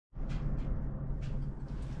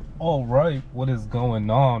All right, what is going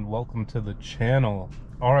on? Welcome to the channel.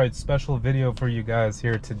 All right, special video for you guys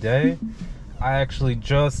here today. I actually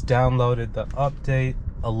just downloaded the update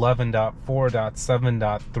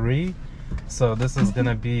 11.4.7.3, so this is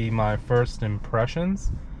gonna be my first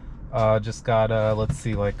impressions. Just got let's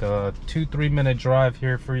see, like a 2-3 minute drive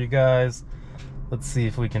here for you guys. Let's see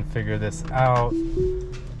if we can figure this out.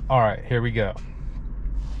 All right, here we go.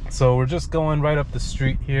 So we're just going right up the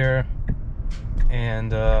street here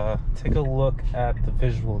and take a look at the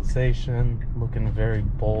visualization. Looking very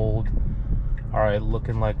bold. All right,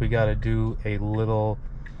 looking like we got to do a little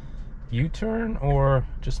U-turn or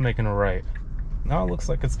just making a right. Now it looks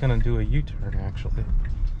like it's gonna do a U-turn actually.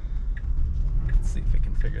 Let's see if we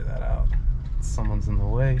can figure that out. Someone's in the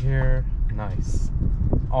way here. Nice.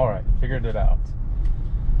 All right, figured it out.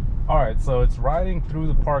 All right, so it's riding through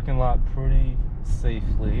the parking lot pretty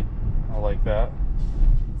safely. I like that.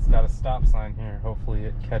 It's got a stop sign here. Hopefully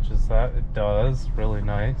it catches that. It does. Really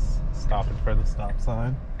nice. Stop it for the stop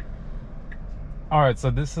sign. All right, so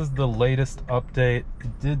this is the latest update.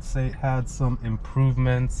 It did say it had some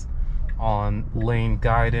improvements on lane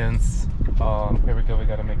guidance. Here we go. We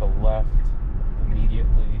got to make a left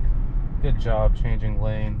immediately. Good job changing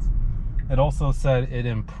lanes. It also said it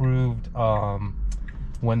improved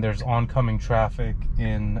when there's oncoming traffic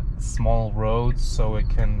in small roads, so it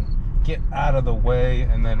can get out of the way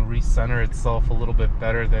and then recenter itself a little bit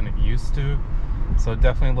better than it used to. So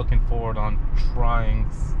definitely looking forward on trying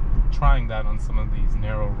that on some of these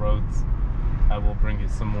narrow roads. I will bring you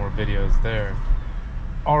some more videos there.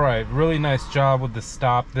 All right, really nice job with the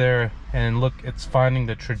stop there. And look, it's finding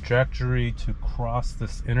the trajectory to cross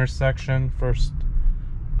this intersection. First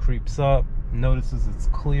creeps up, notices it's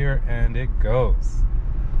clear, and it goes.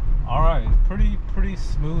 All right, pretty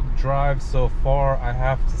smooth drive so far, I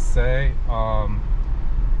have to say.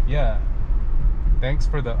 Yeah, thanks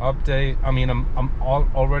for the update. I mean, I'm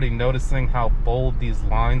already noticing how bold these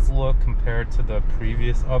lines look compared to the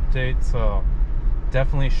previous update, so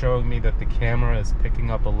definitely showing me that the camera is picking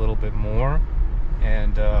up a little bit more,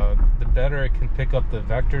 and the better it can pick up the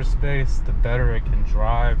vector space, the better it can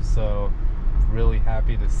drive. So really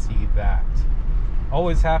happy to see that.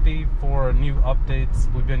 Always happy for new updates.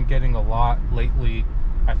 We've been getting a lot lately.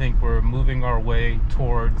 I think we're moving our way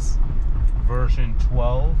towards version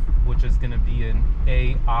 12, which is going to be an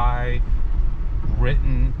AI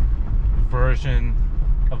written version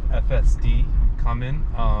of FSD coming.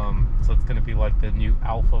 So it's going to be like the new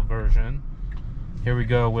alpha version. Here we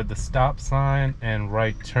go with the stop sign and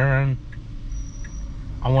right turn.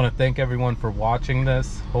 I want to thank everyone for watching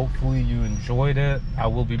this. Hopefully you enjoyed it. I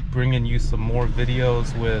will be bringing you some more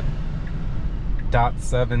videos with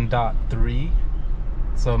 .7.3.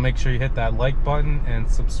 So make sure you hit that like button and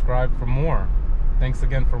subscribe for more. Thanks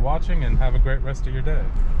again for watching, and have a great rest of your day.